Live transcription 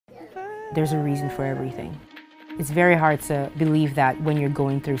there's a reason for everything. It's very hard to believe that when you're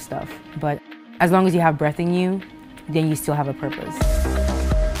going through stuff, but as long as you have breath in you, then you still have a purpose.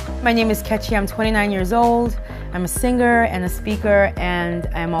 My name is Kechi, I'm 29 years old. I'm a singer and a speaker, and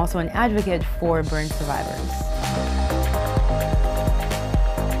I'm also an advocate for burn survivors.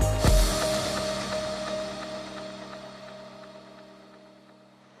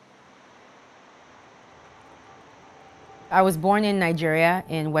 I was born in Nigeria,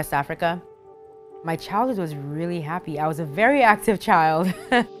 in West Africa. My childhood was really happy. I was a very active child.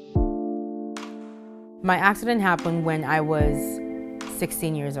 My accident happened when I was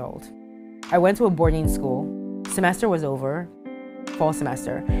 16 years old. I went to a boarding school. Semester was over, fall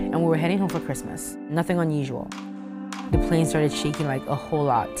semester, and we were heading home for Christmas. Nothing unusual. The plane started shaking like a whole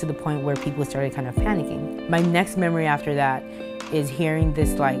lot, to the point where people started kind of panicking. My next memory after that is hearing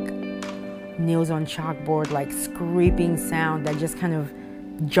this like nails on chalkboard, like scraping sound that just kind of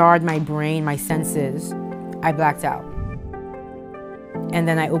jarred my brain, my senses. I blacked out. And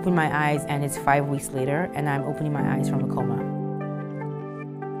then I opened my eyes, and it's 5 weeks later, and I'm opening my eyes from a coma.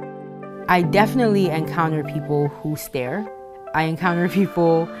 I definitely encounter people who stare. I encounter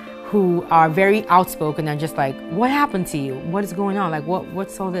people who are very outspoken and just like, what happened to you? What is going on? Like,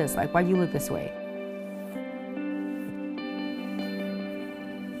 what's all this? Like, why do you look this way?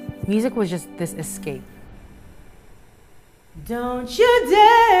 Music was just this escape. Don't you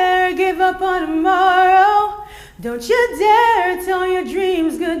dare give up on tomorrow. Don't you dare tell your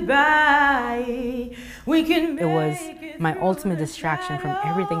dreams goodbye. We can make it was my ultimate distraction from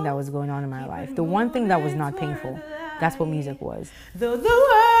everything that was going on in my life. The one thing that was not painful, that's what music was. Though the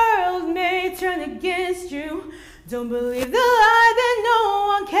world may turn against you, don't believe the lie that no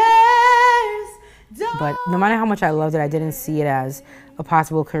one cares. But no matter how much I loved it, I didn't see it as a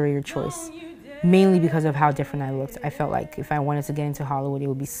possible career choice. Mainly because of how different I looked. I felt like if I wanted to get into Hollywood, it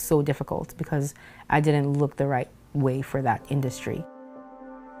would be so difficult because I didn't look the right way for that industry.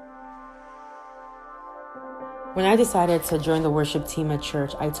 When I decided to join the worship team at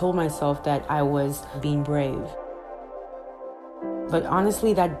church, I told myself that I was being brave. But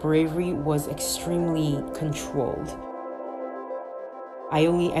honestly, that bravery was extremely controlled. I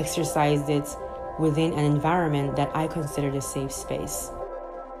only exercised it within an environment that I considered a safe space.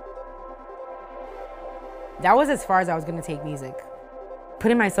 That was as far as I was gonna take music.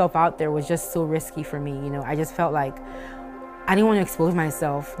 Putting myself out there was just so risky for me, you know. I just felt like I didn't want to expose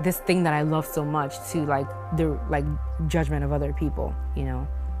myself, this thing that I love so much, to like the judgment of other people, you know,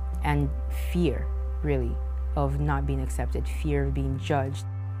 and fear, really, of not being accepted, fear of being judged.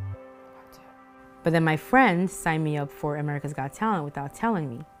 But then my friend signed me up for America's Got Talent without telling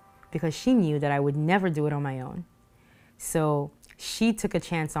me, because she knew that I would never do it on my own. So she took a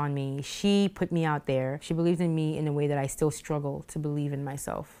chance on me. She put me out there. She believed in me in a way that I still struggle to believe in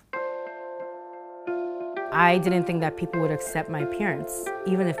myself. I didn't think that people would accept my appearance,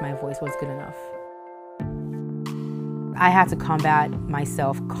 even if my voice was good enough. I had to combat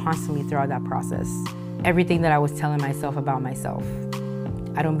myself constantly throughout that process. Everything that I was telling myself about myself.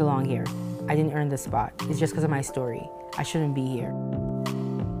 I don't belong here. I didn't earn this spot. It's just because of my story. I shouldn't be here.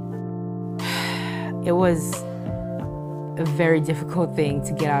 It was a very difficult thing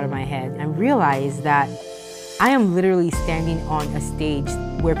to get out of my head and realize that I am literally standing on a stage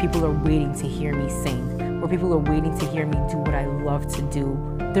where people are waiting to hear me sing, where people are waiting to hear me do what I love to do.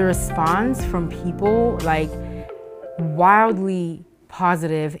 The response from people, like, wildly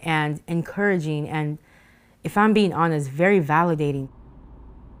positive and encouraging, and if I'm being honest, very validating.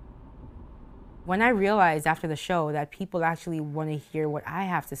 When I realized after the show that people actually want to hear what I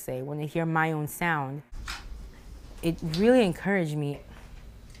have to say, want to hear my own sound, it really encouraged me.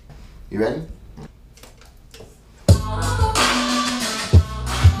 You ready?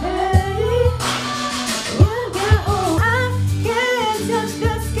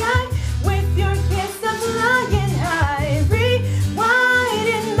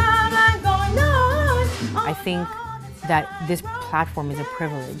 I think that this platform is a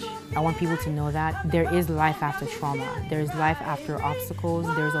privilege. I want people to know that there is life after trauma. There's life after obstacles.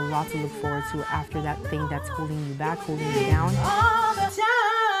 There's a lot to look forward to after that thing that's holding you back, holding you down. All the time.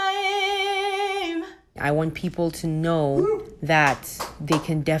 I want people to know that they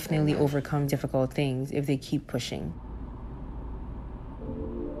can definitely overcome difficult things if they keep pushing.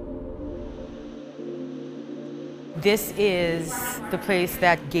 This is the place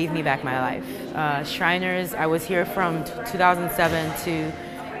that gave me back my life. Shriners, I was here from 2007 to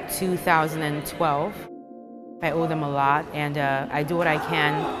 2012. I owe them a lot, and I do what I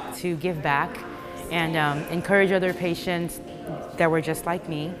can to give back and encourage other patients that were just like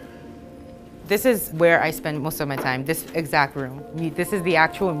me. This is where I spend most of my time, this exact room. This is the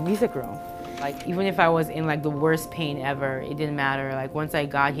actual music room. Like, even if I was in like the worst pain ever, it didn't matter. Like, once I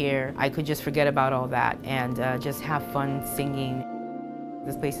got here, I could just forget about all that and just have fun singing.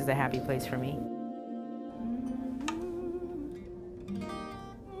 This place is a happy place for me.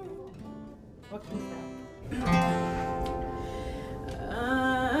 What key is that?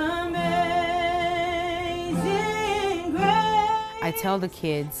 I tell the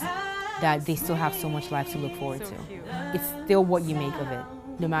kids that they still have so much life to look forward to. It's still what you make of it,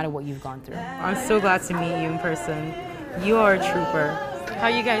 no matter what you've gone through. I'm so glad to meet you in person. You are a trooper. How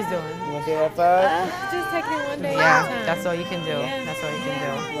you guys doing? You want to give a high five? Just take it one day. Yeah, that's all you can do. That's all you can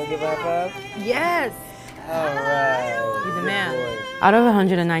do. You want to give a high five? Yes! All right. You're the man. Out of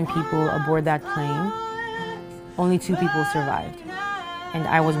 109 people aboard that plane, only 2 people survived. And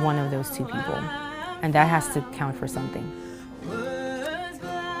I was one of those 2 people. And that has to count for something.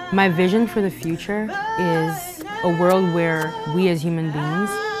 My vision for the future is a world where we as human beings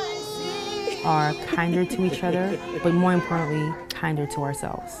are kinder to each other, but more importantly, kinder to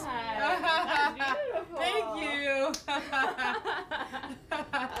ourselves.